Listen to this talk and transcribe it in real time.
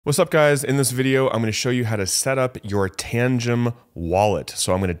What's up, guys? In this video, I'm going to show you how to set up your Tangem wallet.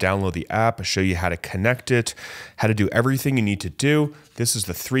 So I'm going to download the app, show you how to connect it, how to do everything you need to do. This is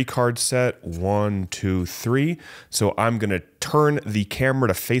the 3-card set, 1, 2, 3. So I'm going to turn the camera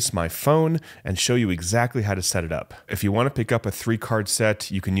to face my phone and show you exactly how to set it up. If you want to pick up a 3-card set,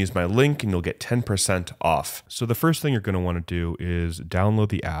 you can use my link and you'll get 10% off. So the first thing you're going to want to do is download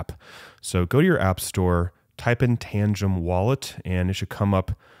the app. So go to your app store, type in Tangem wallet, and it should come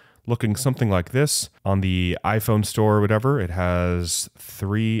up looking something like this. On the iPhone store or whatever, it has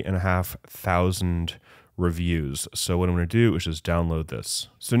 3,500 reviews. So what I'm going to do is just download this.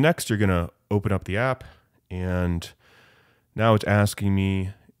 So next you're going to open up the app, and now it's asking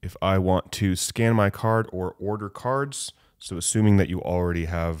me if I want to scan my card or order cards. So assuming that you already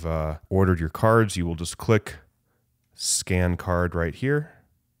have ordered your cards, you will just click scan card right here.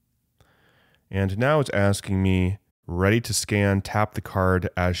 And now it's asking me, ready to scan, tap the card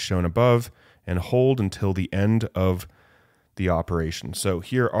as shown above and hold until the end of the operation. So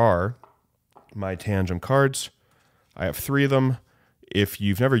here are my Tangem cards. I have 3 of them. If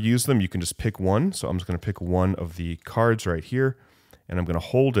you've never used them, you can just pick one. So I'm just going to pick one of the cards right here, and I'm going to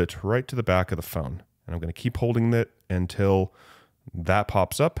hold it right to the back of the phone. And I'm going to keep holding it until that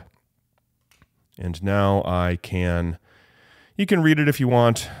pops up. And now you can read it if you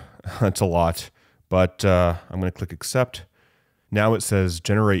want. It's a lot. But I'm going to click accept. Now it says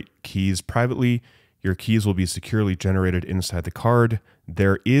generate keys privately. Your keys will be securely generated inside the card.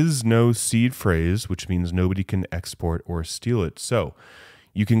 There is no seed phrase, which means nobody can export or steal it. So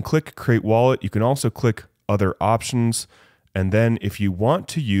you can click create wallet. You can also click other options. And then if you want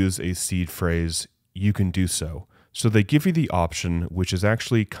to use a seed phrase, you can do so. So they give you the option, which is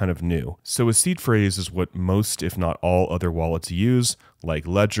actually kind of new. So a seed phrase is what most, if not all, other wallets use, like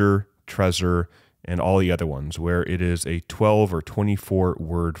Ledger, Trezor, and all the other ones, where it is a 12 or 24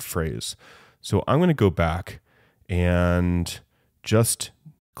 word phrase. So I'm going to go back and just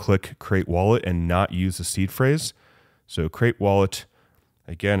click create wallet and not use the seed phrase. So create wallet,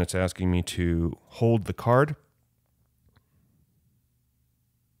 again, it's asking me to hold the card.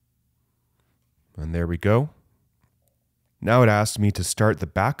 And there we go. Now it asks me to start the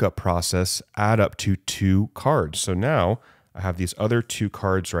backup process, add up to 2 cards. So now I have these other 2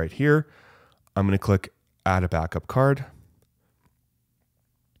 cards right here. I'm going to click add a backup card,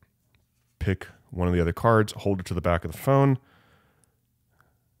 pick one of the other cards, hold it to the back of the phone.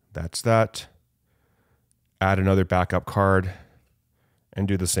 That's that. Add another backup card and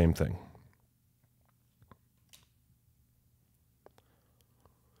do the same thing.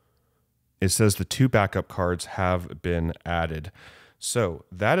 It says the 2 backup cards have been added. So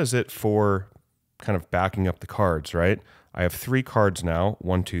that is it for kind of backing up the cards, right? I have 3 cards now,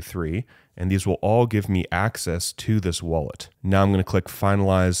 1, 2, 3, and these will all give me access to this wallet. Now I'm going to click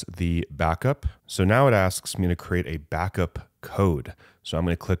finalize the backup. So now it asks me to create a backup code. So I'm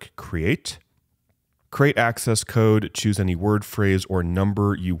going to click create access code, choose any word, phrase, or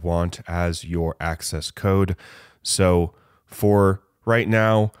number you want as your access code. So for right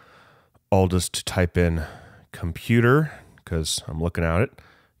now, I'll just type in computer because I'm looking at it.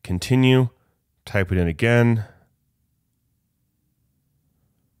 Continue, type it in again.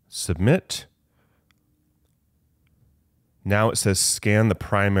 Submit. Now it says scan the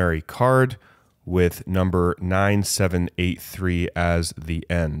primary card with number 9783 as the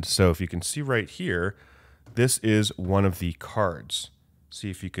end. So if you can see right here, this is one of the cards. See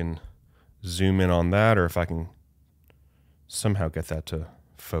if you can zoom in on that, or if I can somehow get that to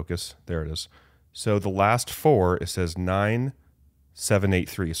focus. There it is. So the last 4, it says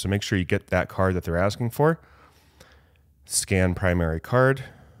 9783. So make sure you get that card that they're asking for. Scan primary card.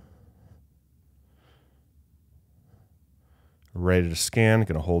 Ready to scan.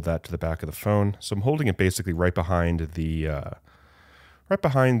 Going to hold that to the back of the phone. So I'm holding it basically right behind the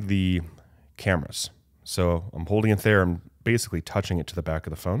cameras. So I'm holding it there. I'm basically touching it to the back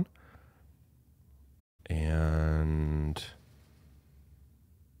of the phone. And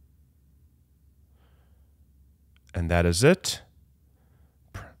that is it.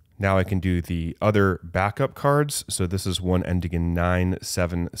 Now I can do the other backup cards. So this is one ending in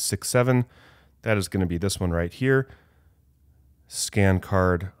 9767. That is going to be this one right here. Scan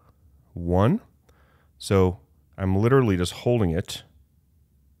card 1. So I'm literally just holding it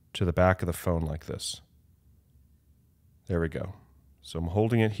to the back of the phone like this. There we go. So I'm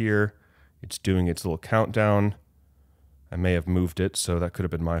holding it here. It's doing its little countdown. I may have moved it, so that could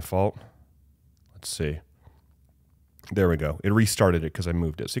have been my fault. Let's see. There we go. It restarted it because I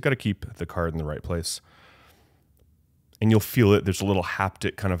moved it. So you got to keep the card in the right place. And you'll feel it. There's a little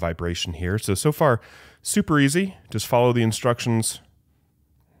haptic kind of vibration here. So far, super easy. Just follow the instructions.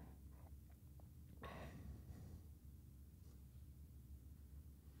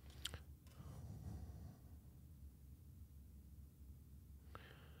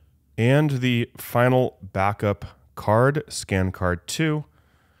 And the final backup card, scan card 2,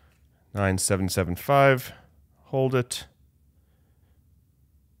 9775, hold it.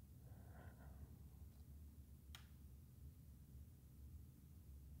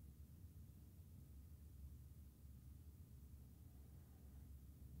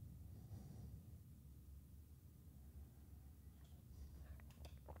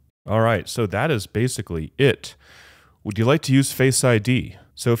 All right, so that is basically it. Would you like to use Face ID?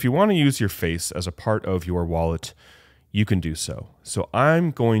 So if you want to use your face as a part of your wallet, you can do so. So I'm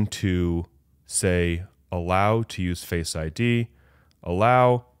going to say allow to use Face ID,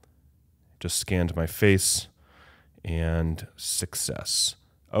 allow, just scanned my face, and success.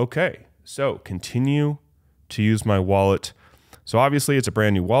 Okay, so continue to use my wallet. So obviously it's a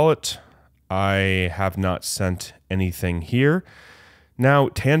brand new wallet. I have not sent anything here. Now,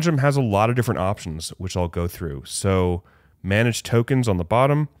 Tangem has a lot of different options, which I'll go through. So manage tokens on the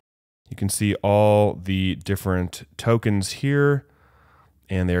bottom. You can see all the different tokens here,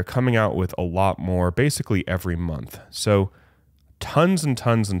 and they're coming out with a lot more basically every month. So tons and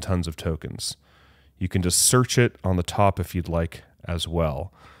tons and tons of tokens. You can just search it on the top if you'd like as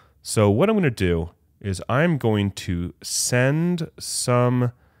well. So what I'm going to do is I'm going to send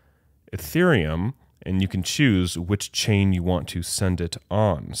some Ethereum, and you can choose which chain you want to send it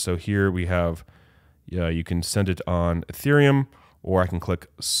on. So here we have, you can send it on Ethereum, or I can click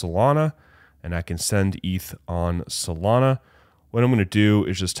Solana, and I can send ETH on Solana. What I'm going to do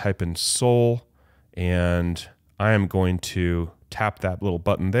is just type in Sol, and I am going to tap that little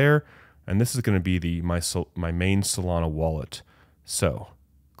button there, and this is going to be my main Solana wallet. So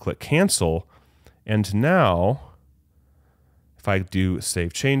click Cancel, and now if I do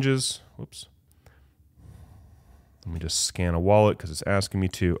save changes, whoops. Let me just scan a wallet because it's asking me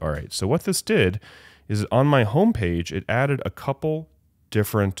to. All right, so what this did is on my home page, it added a couple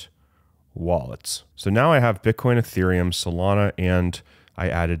different wallets. So now I have Bitcoin, Ethereum, Solana, and I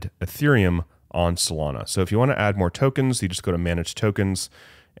added Ethereum on Solana. So if you want to add more tokens, you just go to Manage Tokens,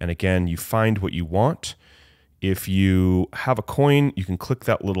 and again, you find what you want. If you have a coin, you can click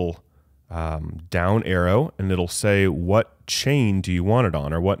that little down arrow, and it'll say what chain do you want it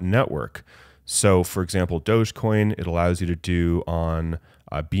on, or what network. So for example, Dogecoin, it allows you to do on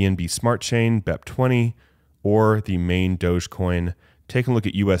BNB Smart Chain, BEP20, or the main Dogecoin. Taking a look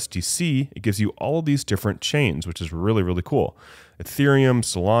at USDC, it gives you all of these different chains, which is really, really cool. Ethereum,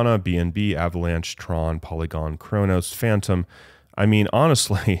 Solana, BNB, Avalanche, Tron, Polygon, Kronos, Phantom. I mean,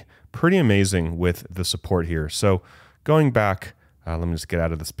 honestly, pretty amazing with the support here. So going back, let me just get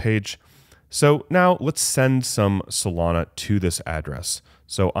out of this page. So now let's send some Solana to this address.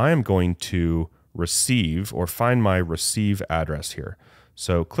 So I am going to receive, or find my receive address here.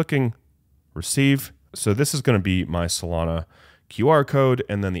 So clicking receive. So this is going to be my Solana QR code,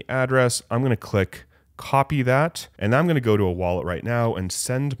 and then the address. I'm going to click copy that, and I'm going to go to a wallet right now and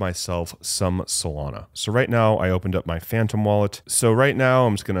send myself some Solana. So right now I opened up my Phantom wallet. So right now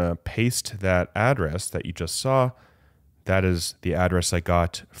I'm just going to paste that address that you just saw. That is the address I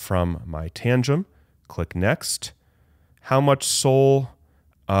got from my Tangem. Click next. How much Sol?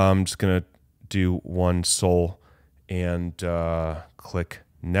 I'm just going to do 1 Sol and click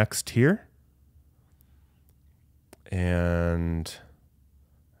next here. And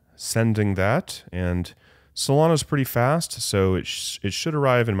sending that. And Solana is pretty fast, so it should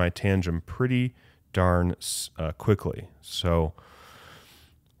arrive in my Tangem pretty darn quickly. So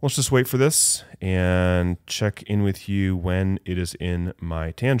let's just wait for this and check in with you when it is in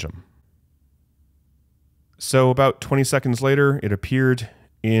my Tangem. So about 20 seconds later, it appeared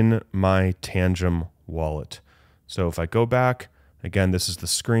in my Tangem wallet. So if I go back, again, this is the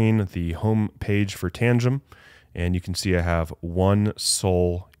screen, the home page for Tangem, and you can see I have 1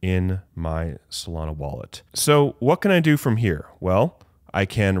 Sol in my Solana wallet. So what can I do from here? Well, I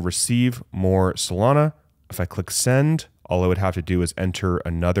can receive more Solana. If I click send, all I would have to do is enter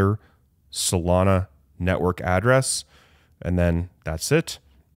another Solana network address, and then that's it.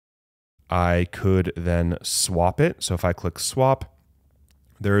 I could then swap it. So if I click swap,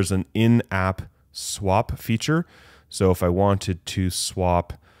 there is an in-app swap feature. So if I wanted to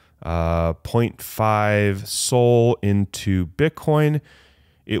swap 0.5 Sol into Bitcoin,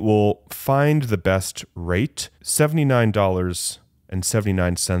 it will find the best rate,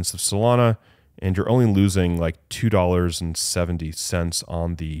 $79.79 of Solana, and you're only losing like $2.70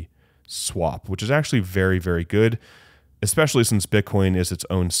 on the swap, which is actually very, very good, especially since Bitcoin is its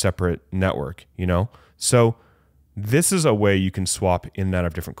own separate network, you know? So this is a way you can swap in and out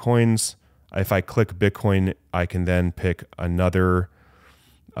of different coins. If I click Bitcoin, I can then pick another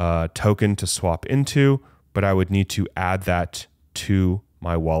token to swap into, but I would need to add that to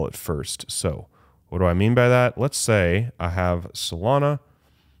my wallet first. So what do I mean by that? Let's say I have Solana,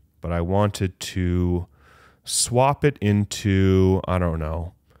 but I wanted to swap it into, I don't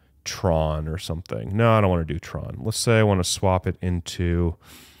know, Tron or something. No, I don't want to do Tron. Let's say I want to swap it into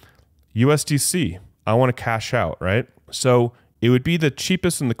USDC. I want to cash out, right? So it would be the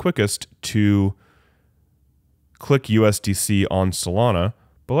cheapest and the quickest to click USDC on Solana.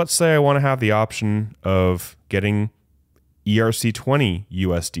 But let's say I want to have the option of getting ERC20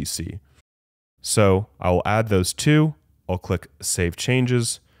 USDC. So I will add those two. I'll click Save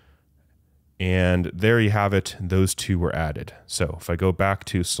Changes. And there you have it. Those two were added. So if I go back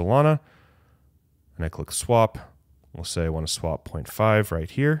to Solana and I click Swap, we'll say I want to swap 0.5 right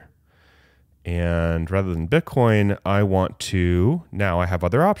here. And rather than Bitcoin, I want to, now I have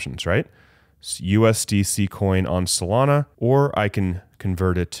other options, right? USDC coin on Solana, or I can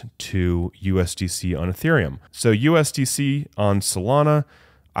convert it to USDC on Ethereum. So USDC on Solana,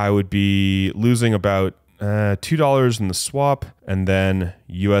 I would be losing about $2 in the swap, and then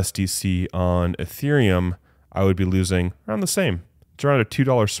USDC on Ethereum, I would be losing around the same. It's around a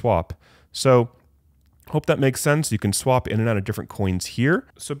 $2 swap. So hope that makes sense. You can swap in and out of different coins here.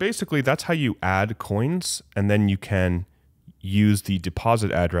 So basically that's how you add coins, and then you can use the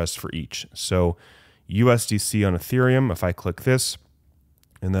deposit address for each. So USDC on Ethereum, if I click this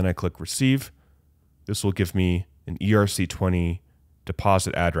and then I click receive, this will give me an ERC20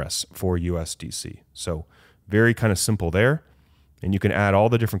 deposit address for USDC. So very kind of simple there. And you can add all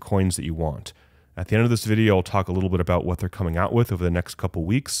the different coins that you want. At the end of this video, I'll talk a little bit about what they're coming out with over the next couple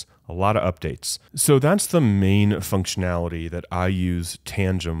weeks. A lot of updates. So that's the main functionality that I use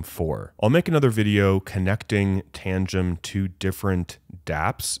Tangem for. I'll make another video connecting Tangem to different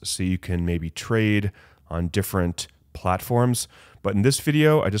dApps so you can maybe trade on different platforms. But in this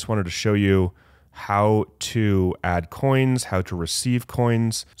video, I just wanted to show you how to add coins, how to receive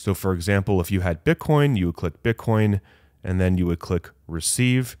coins. So for example, if you had Bitcoin, you would click Bitcoin and then you would click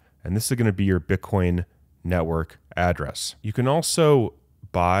receive. And this is going to be your Bitcoin network address. You can also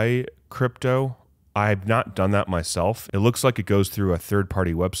buy crypto. I've not done that myself. It looks like it goes through a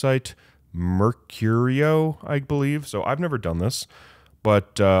third-party website, Mercurio, I believe. So I've never done this,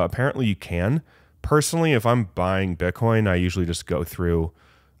 but apparently you can. Personally, if I'm buying Bitcoin, I usually just go through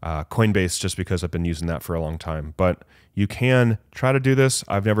Coinbase just because I've been using that for a long time. But you can try to do this.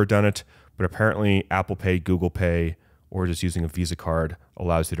 I've never done it, but apparently Apple Pay, Google Pay, or just using a Visa card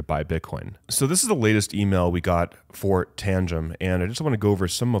allows you to buy Bitcoin. So this is the latest email we got for Tangem, and I just want to go over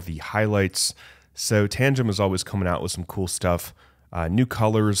some of the highlights. So Tangem is always coming out with some cool stuff, new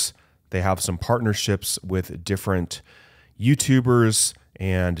colors. They have some partnerships with different YouTubers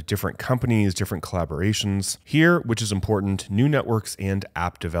and different companies, different collaborations. Here, which is important, new networks and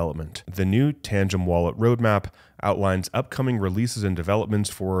app development. The new Tangem wallet roadmap outlines upcoming releases and developments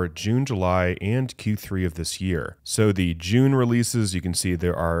for June, July, and Q3 of this year. So the June releases, you can see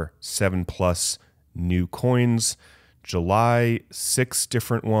there are 7+ new coins. July, 6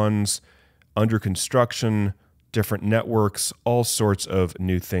 different ones, under construction, different networks, all sorts of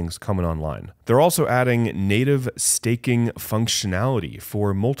new things coming online. They're also adding native staking functionality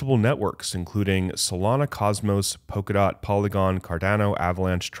for multiple networks, including Solana, Cosmos, Polkadot, Polygon, Cardano,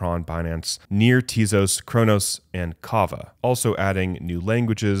 Avalanche, Tron, Binance, Near, Tezos, Kronos, and Kava. Also adding new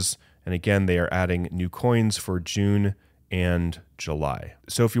languages, and again, they are adding new coins for June and July.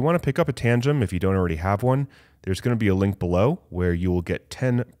 So if you want to pick up a Tangem, if you don't already have one, there's going to be a link below where you will get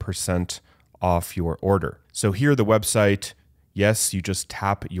 10% off your order. So here, the website, yes, you just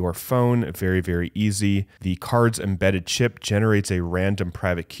tap your phone, very, very easy. The card's embedded chip generates a random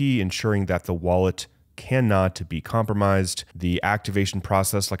private key, ensuring that the wallet cannot be compromised. The activation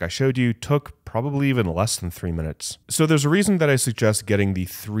process, like I showed you, took probably even less than 3 minutes. So there's a reason that I suggest getting the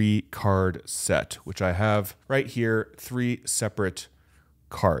 3-card set, which I have right here, 3 separate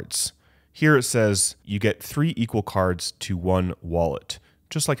cards. Here it says you get 3 equal cards to 1 wallet,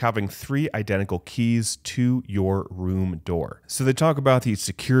 just like having 3 identical keys to your room door. So they talk about the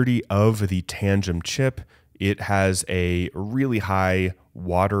security of the Tangem chip. It has a really high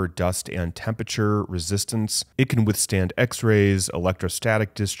water, dust, and temperature resistance. It can withstand X-rays,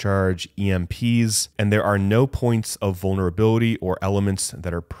 electrostatic discharge, EMPs, and there are no points of vulnerability or elements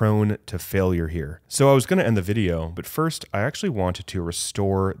that are prone to failure here. So I was going to end the video, but first I actually wanted to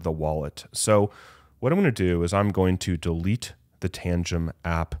restore the wallet. So what I'm going to do is I'm going to delete the Tangem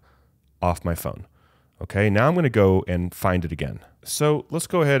app off my phone. Okay, now I'm going to go and find it again. So let's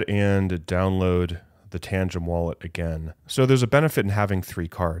go ahead and download the Tangem wallet again. So there's a benefit in having 3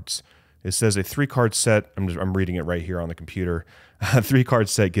 cards. It says a 3-card set, I'm reading it right here on the computer. A 3-card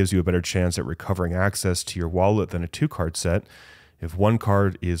set gives you a better chance at recovering access to your wallet than a 2-card set. If one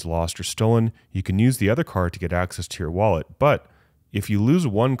card is lost or stolen, you can use the other card to get access to your wallet. But if you lose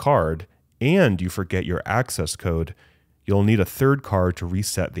one card and you forget your access code, you'll need a third card to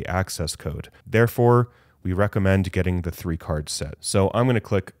reset the access code. Therefore, we recommend getting the 3-card set. So I'm going to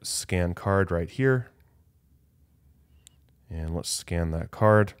click scan card right here. And let's scan that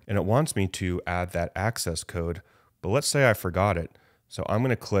card. And it wants me to add that access code, but let's say I forgot it. So I'm going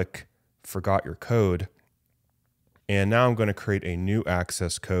to click forgot your code. And now I'm going to create a new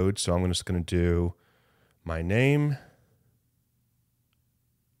access code. So I'm just going to do my name,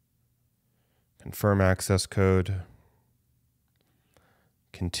 confirm access code,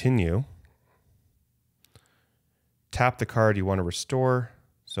 continue, tap the card you want to restore.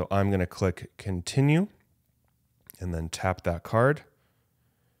 So I'm going to click continue and then tap that card.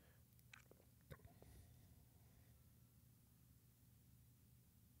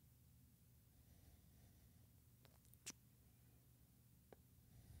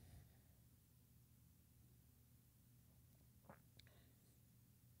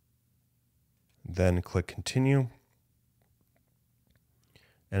 Then click continue.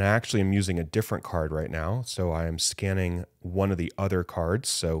 And I actually am using a different card right now. So I am scanning one of the other cards.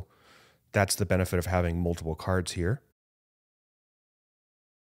 So that's the benefit of having multiple cards here.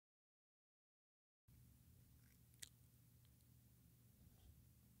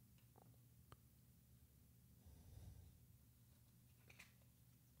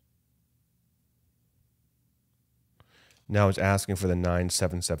 Now it's asking for the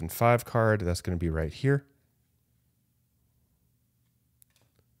 9775 card. That's going to be right here.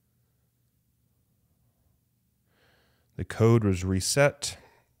 The code was reset.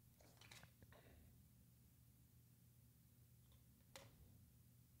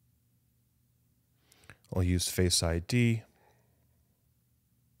 I'll use Face ID.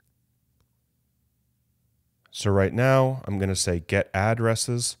 So right now I'm going to say get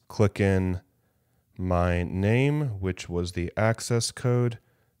addresses, click in my name, which was the access code,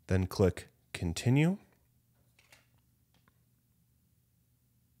 then click continue.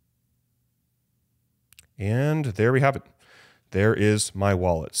 And there we have it. There is my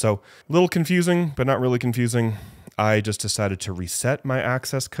wallet. So a little confusing, but not really confusing. I just decided to reset my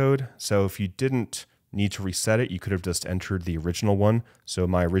access code. So if you didn't need to reset it, you could have just entered the original one. So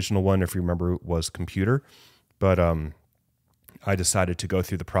my original one, if you remember, was computer. But I decided to go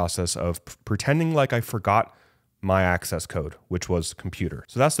through the process of pretending like I forgot my access code, which was computer.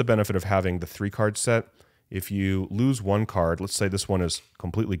 So that's the benefit of having the 3-card set. If you lose one card, let's say this one is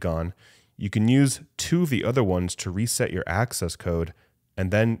completely gone, you can use 2 of the other ones to reset your access code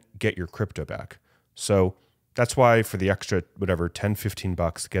and then get your crypto back. So that's why for the extra, whatever, 10, 15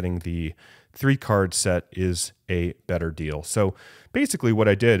 bucks, getting the 3-card set is a better deal. So basically what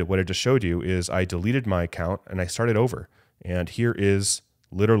I did, what I just showed you, is I deleted my account and I started over. And here is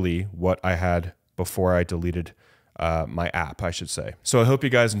literally what I had before I deleted my app, I should say. So I hope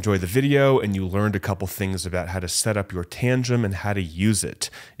you guys enjoyed the video and you learned a couple things about how to set up your Tangem and how to use it.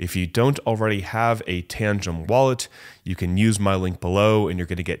 If you don't already have a Tangem wallet, you can use my link below and you're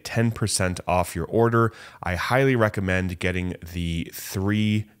going to get 10% off your order. I highly recommend getting the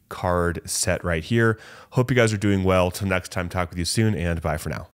 3-card set right here. Hope you guys are doing well. Till next time, talk with you soon, and bye for now.